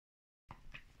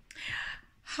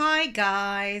Hi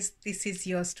guys, this is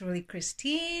yours truly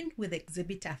Christine with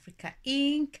Exhibit Africa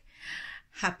Inc.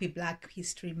 Happy Black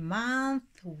History Month.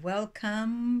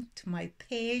 Welcome to my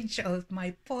page of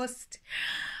my post.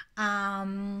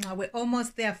 We're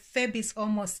almost there. Feb is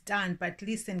almost done, but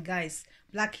listen guys,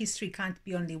 Black History can't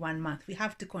be only 1 month. We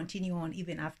have to continue on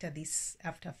even after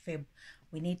Feb.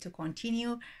 We need to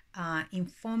continue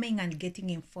informing and getting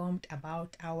informed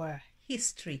about our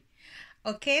history.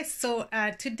 Okay, so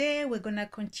today we're going to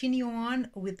continue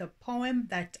on with the poem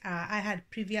that I had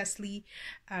previously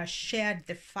shared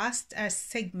the first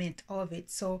segment of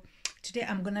it. So today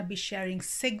I'm going to be sharing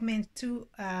segment 2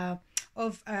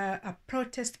 of a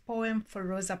protest poem for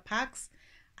Rosa Parks.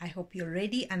 I hope you're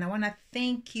ready, and I want to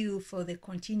thank you for the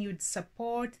continued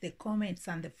support, the comments,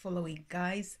 and the following,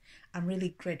 guys. I'm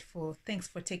really grateful. Thanks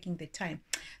for taking the time.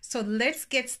 So let's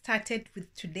get started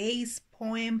with today's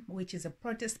poem, which is a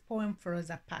protest poem for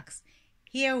Rosa Parks.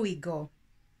 Here we go.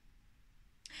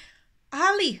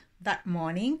 Early that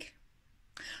morning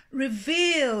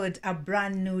revealed a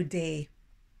brand new day.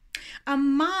 A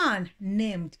man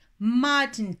named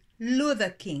Martin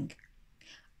Luther King,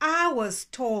 I was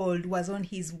told, was on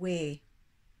his way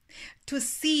to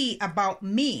see about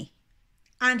me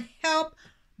and help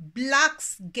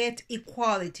blacks get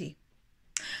equality.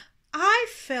 I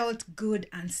felt good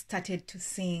and started to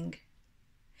sing,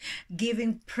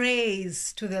 giving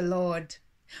praise to the Lord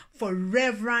for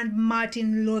Reverend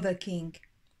Martin Luther King.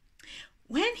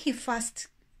 When he first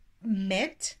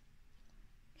met,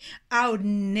 I would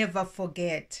never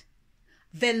forget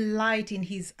the light in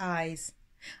his eyes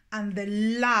and the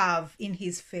love in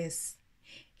his face.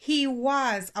 He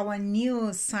was our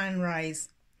new sunrise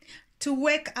to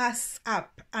wake us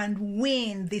up and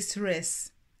win this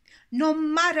race. No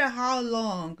matter how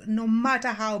long, no matter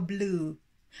how blue,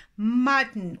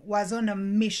 Martin was on a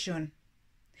mission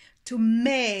to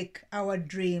make our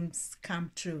dreams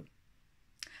come true.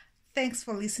 Thanks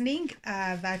for listening.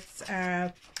 That's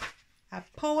a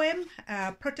poem,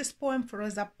 a protest poem for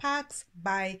Rosa Parks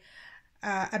by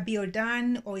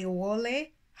Abiodun Ayewole.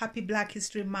 Happy Black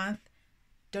History Month.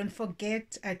 Don't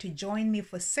forget to join me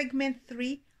for segment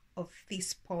 3 of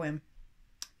this poem.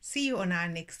 See you on our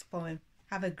next poem.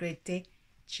 Have a great day.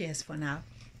 Cheers for now.